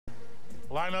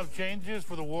Lineup changes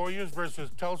for the Warriors versus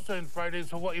Tulsa in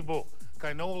Friday's Hawaii Bowl.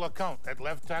 Kainoa LeCount at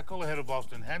left tackle ahead of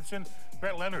Austin Hansen.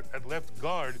 Brett Leonard at left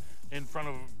guard in front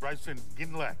of Bryson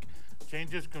Ginlack.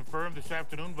 Changes confirmed this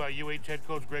afternoon by UH head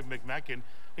coach Greg McMackin.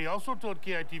 He also told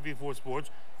KITV4 Sports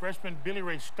freshman Billy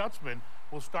Ray Stutzman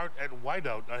will start at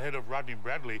wideout ahead of Rodney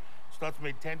Bradley. Stutz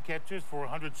made 10 catches for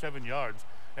 107 yards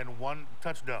and 1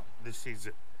 touchdown this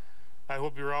season. I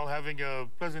hope you're all having a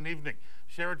pleasant evening.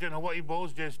 Sheraton Hawaii Bowl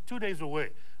is just 2 days away.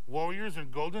 Warriors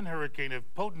and Golden Hurricane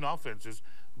have potent offenses.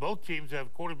 Both teams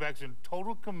have quarterbacks in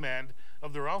total command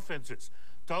of their offenses.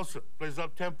 Tulsa plays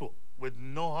up-tempo with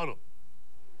no huddle.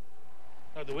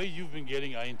 Now, the way you've been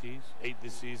getting INTs, 8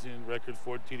 this season, record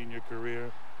 14 in your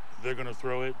career, they're going to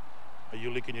throw it. Are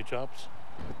you licking your chops?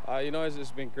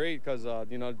 It's been great because,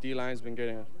 D-line's been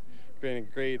getting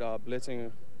great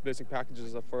blitzing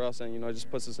packages for us, and, it just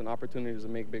puts us in opportunities to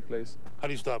make big plays. How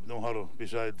do you stop no huddle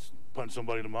besides punch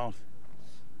somebody in the mouth?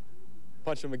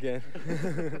 Punch him again.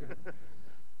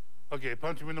 Okay,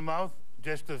 punch him in the mouth,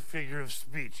 just a figure of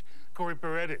speech. Corey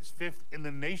Paredes, 5th in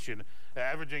the nation,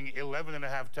 averaging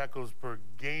 11.5 tackles per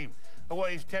game.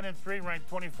 Hawaii's 10-3, ranked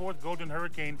 24th. Golden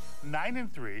Hurricane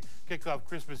 9-3. Kickoff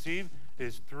Christmas Eve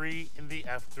is 3 in the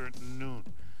afternoon.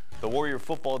 The Warrior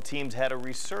football teams had a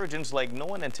resurgence like no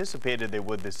one anticipated they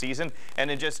would this season,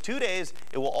 and in just 2 days,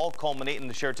 it will all culminate in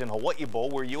the Sheraton Hawaii Bowl,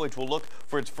 where UH will look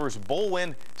for its first bowl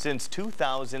win since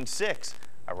 2006.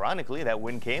 Ironically, that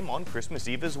win came on Christmas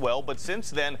Eve as well, but since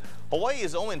then, Hawaii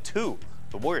is 0-2.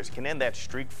 The Warriors can end that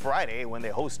streak Friday when they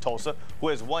host Tulsa, who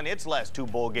has won its last 2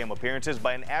 bowl game appearances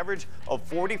by an average of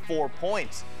 44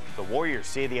 points. The Warriors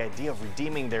say the idea of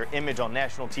redeeming their image on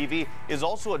national TV is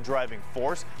also a driving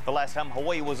force. The last time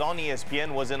Hawaii was on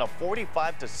ESPN was in a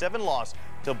 45-7 loss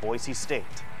to Boise State.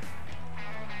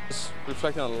 Just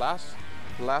reflecting on the last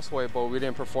Hawaii Bowl, we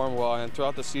didn't perform well, and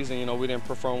throughout the season, we didn't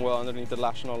perform well underneath the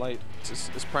national light.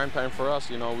 It's prime time for us.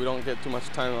 We don't get too much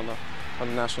time on the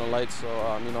national lights,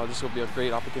 so this will be a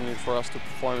great opportunity for us to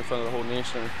perform in front of the whole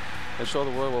nation and show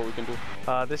the world what we can do.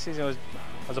 This season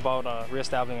was about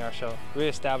reestablishing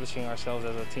ourselves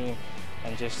as a team,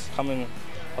 and just coming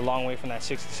a long way from that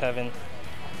 6-7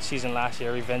 season last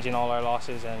year, revenging all our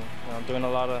losses, and doing a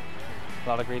lot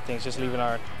of great things, just leaving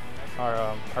our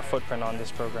footprint on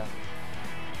this program.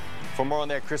 For more on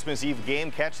that Christmas Eve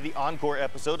game, catch the encore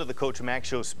episode of the Coach Mac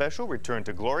Show special, Return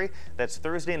to Glory. That's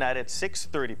Thursday night at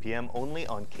 6:30 p.m. only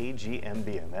on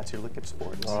KGMBM. That's your look at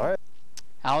sports. All right.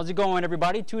 How's it going,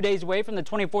 everybody? 2 days away from the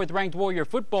 24th ranked Warrior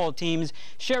football team's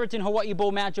Sheraton Hawaii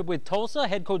Bowl matchup with Tulsa,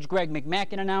 head coach Greg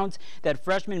McMackin announced that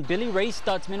freshman Billy Ray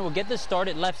Stutzman will get the start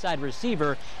at left side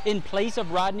receiver in place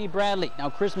of Rodney Bradley. Now,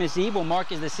 Christmas Eve will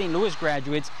mark as the St. Louis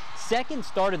graduates' second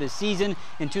start of the season.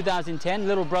 In 2010,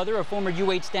 little brother of former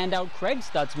UH standout Craig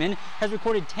Stutzman has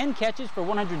recorded 10 catches for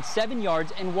 107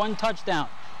 yards and 1 touchdown.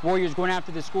 Warriors going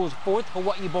after the school's 4th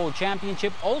Hawaii Bowl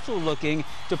championship, also looking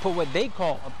to put what they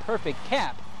call a perfect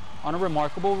cap on a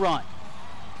remarkable run.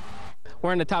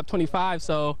 We're in the top 25,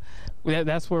 so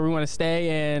that's where we want to stay,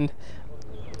 and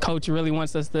Coach really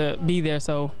wants us to be there,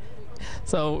 so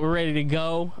we're ready to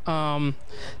go,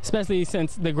 especially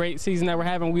since the great season that we're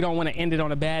having. We don't want to end it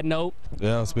on a bad note.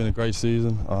 Yeah, it's been a great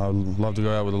season. I'd love to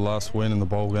go out with the last win in the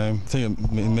bowl game. I think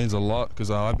it means a lot because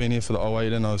I've been here for the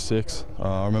 08 and 06.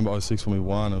 I remember 06 when we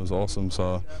won. It was awesome.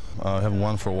 So I haven't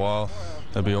won for a while.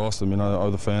 That'd be awesome. I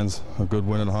owe the fans a good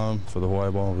win at home for the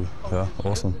Hawaii Bowl. Yeah,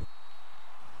 awesome.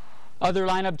 Other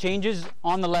lineup changes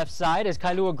on the left side as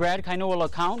Kailua grad Kainoa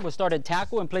LeCount will start at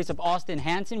tackle in place of Austin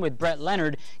Hansen, with Brett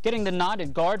Leonard getting the nod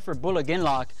at guard for Bula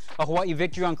Ginlock. A Hawaii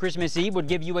victory on Christmas Eve would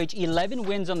give UH 11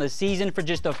 wins on the season for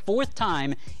just the 4th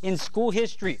time in school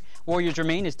history. Warriors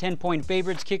remain as 10-point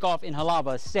favorites. Kickoff in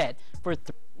Halava set for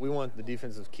 3. We want the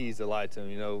defensive keys to lie to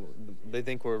them. They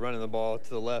think we're running the ball to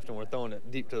the left and we're throwing it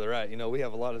deep to the right. We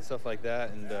have a lot of stuff like that,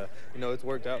 and it's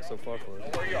worked out so far for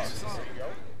us.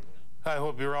 I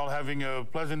hope you're all having a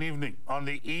pleasant evening. On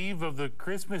the eve of the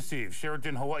Christmas Eve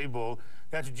Sheraton Hawaii Bowl,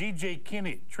 that's G.J.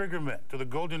 Kinney, triggerman to the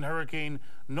Golden Hurricane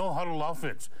no-huddle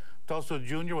offense. Tulsa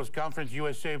Jr. was Conference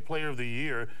USA Player of the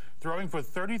Year, throwing for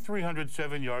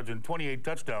 3,307 yards and 28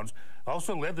 touchdowns.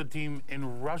 Also led the team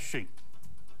in rushing.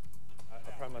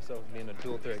 I pride myself on being a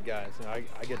dual threat guy.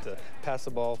 I get to pass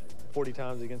the ball 40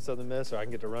 times against Southern Miss, or I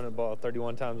can get to run the ball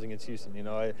 31 times against Houston.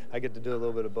 I get to do a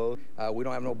little bit of both. We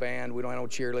don't have no band, we don't have no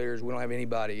cheerleaders, we don't have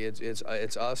anybody. It's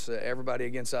us, everybody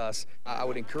against us. I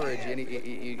would encourage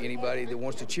anybody that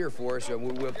wants to cheer for us,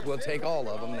 we'll take all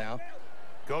of them now.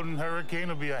 Golden Hurricane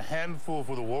will be a handful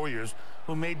for the Warriors,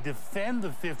 who may defend the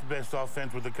 5th best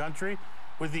offense with the country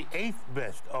with the 8th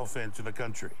best offense in the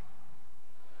country.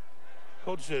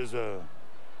 Coach says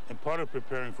And part of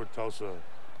preparing for Tulsa,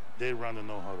 they run the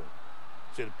no-huddle.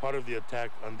 So part of the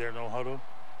attack on their no-huddle,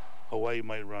 Hawaii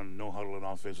might run no-huddle and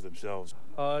offense themselves.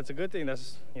 It's a good thing.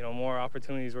 That's, more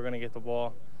opportunities we're going to get the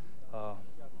ball.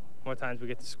 More times we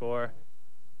get to score.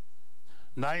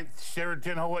 9th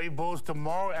Sheraton Hawaii Bulls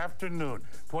tomorrow afternoon.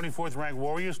 24th ranked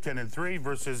Warriors 10-3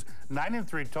 versus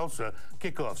 9-3 Tulsa.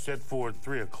 Kickoff set for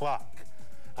 3 o'clock.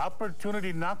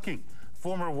 Opportunity knocking.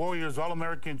 Former Warriors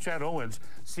All-American Chad Owens,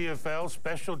 CFL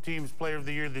Special Teams Player of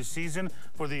the Year this season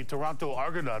for the Toronto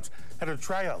Argonauts, had a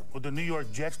tryout with the New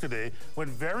York Jets today.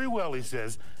 Went very well, he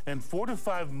says, and 4 to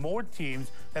 5 more teams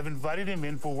have invited him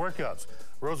in for workouts.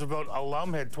 Roosevelt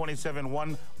alum had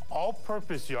 27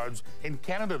 all-purpose yards in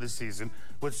Canada this season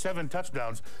with 7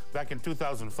 touchdowns. Back in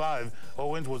 2005,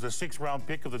 Owens was a 6th-round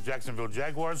pick of the Jacksonville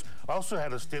Jaguars. Also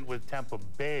had a stint with Tampa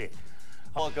Bay.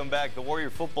 Welcome back. The Warrior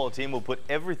football team will put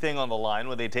everything on the line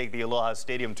when they take the Aloha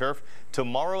Stadium turf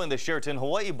tomorrow in the Sheraton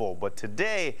Hawaii Bowl. But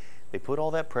today, they put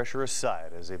all that pressure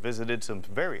aside as they visited some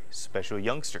very special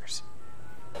youngsters.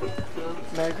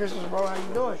 Merry Christmas, bro. How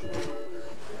you doing?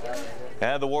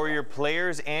 The Warrior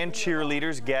players and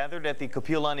cheerleaders gathered at the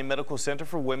Kapiolani Medical Center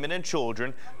for Women and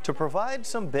Children to provide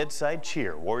some bedside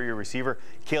cheer. Warrior receiver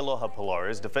Kealoha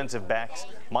Polaris, defensive backs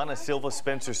Mana Silva,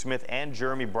 Spencer Smith, and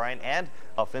Jeremy Bryant, and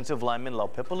offensive lineman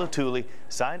Laupepa Latuli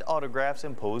signed autographs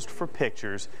and posed for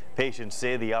pictures. Patients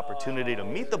say the opportunity to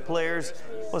meet the players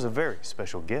was a very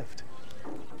special gift.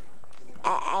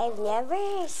 I've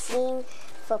never seen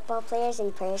football players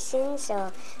in person,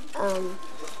 so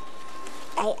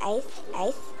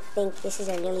I think this is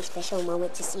a really special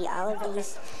moment to see all of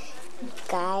these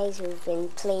guys who've been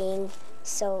playing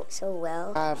so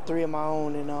well. I have 3 of my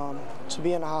own, and to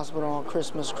be in the hospital on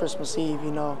Christmas Eve,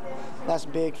 that's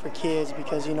big for kids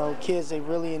because, kids, they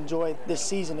really enjoy this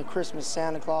season of Christmas,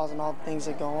 Santa Claus and all the things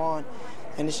that go on,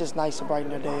 and it's just nice to brighten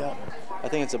their day up. I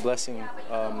think it's a blessing.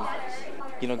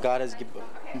 God has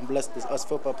blessed us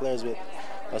football players with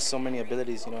so many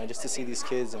abilities, and just to see these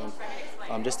kids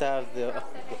and just to have the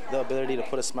ability to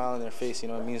put a smile on their face, it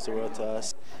means the world to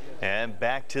us. And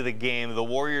back to the game. The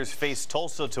Warriors face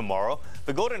Tulsa tomorrow.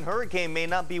 The Golden Hurricane may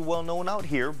not be well known out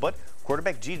here, but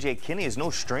quarterback G.J. Kinney is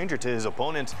no stranger to his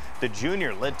opponents. The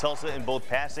junior led Tulsa in both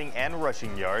passing and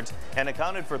rushing yards and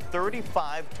accounted for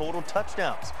 35 total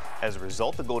touchdowns. As a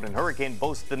result, the Golden Hurricane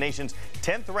boasts the nation's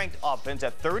 10th ranked offense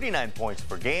at 39 points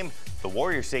per game. The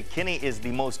Warriors say Kinney is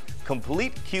the most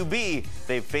complete QB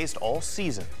they've faced all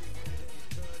season.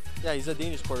 Yeah, he's a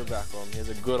dangerous quarterback. He has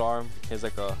a good arm. He has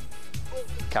like a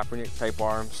Kaepernick type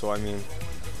arm. So, I mean,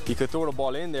 he could throw the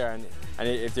ball in there, and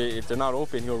if they're not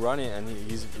open, he'll run it, and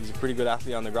he's a pretty good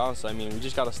athlete on the ground. So, I mean, we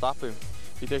just got to stop him.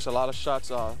 He takes a lot of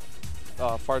shots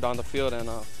far down the field, and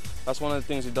that's one of the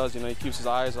things he does. He keeps his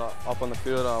eyes up on the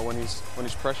field when he's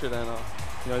pressured, and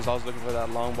he's always looking for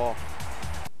that long ball.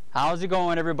 How's it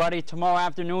going, everybody? Tomorrow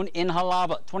afternoon in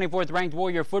Halava, 24th ranked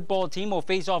Warrior football team will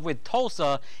face off with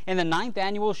Tulsa in the 9th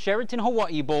annual Sheraton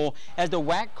Hawaii Bowl as the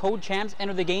WAC co-champs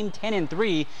enter the game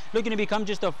 10-3, looking to become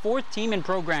just the 4th team in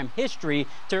program history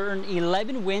to earn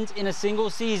 11 wins in a single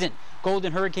season.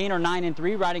 Golden Hurricane are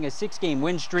 9-3, riding a 6-game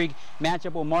win streak.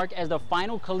 Matchup will mark as the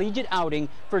final collegiate outing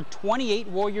for 28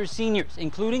 Warrior seniors,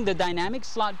 including the dynamic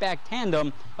slot-back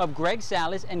tandem of Greg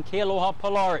Salas and Kealoha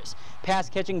Polaris.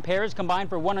 Pass-catching pairs combined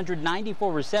for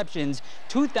 194 receptions,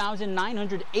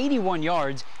 2,981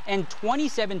 yards, and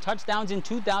 27 touchdowns in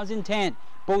 2010.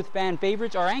 Both fan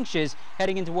favorites are anxious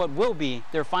heading into what will be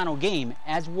their final game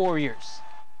as Warriors.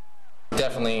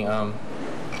 Definitely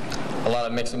a lot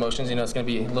of mixed emotions. It's going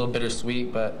to be a little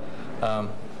bittersweet, but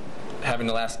having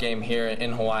the last game here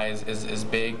in Hawaii is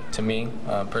big to me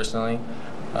personally.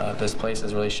 This place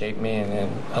has really shaped me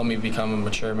and helped me become a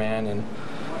mature man. And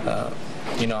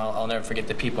I'll never forget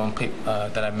the people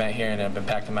that I've met here and have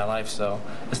impacted my life. So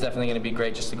it's definitely going to be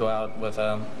great just to go out with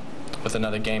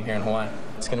another game here in Hawaii.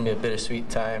 It's going to be a bittersweet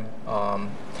time. I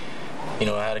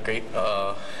had a great,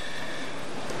 a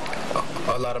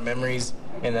lot of memories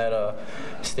in that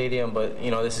stadium, but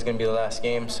this is going to be the last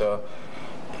game. So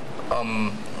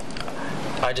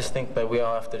I just think that we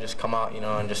all have to just come out,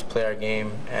 and just play our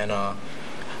game, and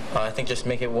I think just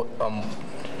make it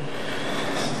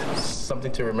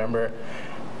something to remember,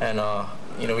 and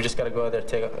we just got to go out there,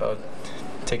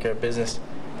 take care of business.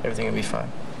 Everything will be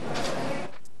fine.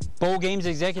 Bowl Games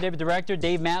Executive Director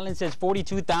Dave Matlin says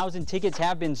 42,000 tickets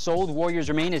have been sold. Warriors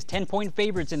remain as 10-point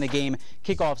favorites in the game.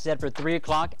 Kickoff set for 3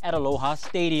 o'clock at Aloha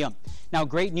Stadium. Now,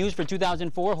 great news for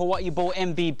 2004 Hawaii Bowl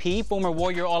MVP, former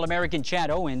Warrior All-American Chad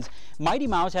Owens. Mighty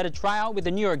Mouse had a tryout with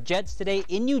the New York Jets today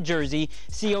in New Jersey.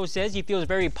 CO says he feels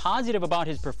very positive about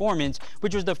his performance,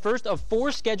 which was the first of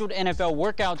 4 scheduled NFL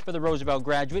workouts for the Roosevelt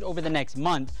graduate over the next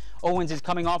month. Owens is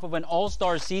coming off of an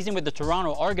all-star season with the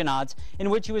Toronto Argonauts, in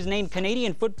which he was named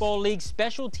Canadian Football League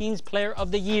Special Teams Player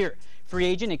of the Year. Free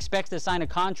agent expects to sign a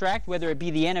contract, whether it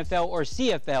be the NFL or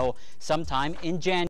CFL, sometime in January.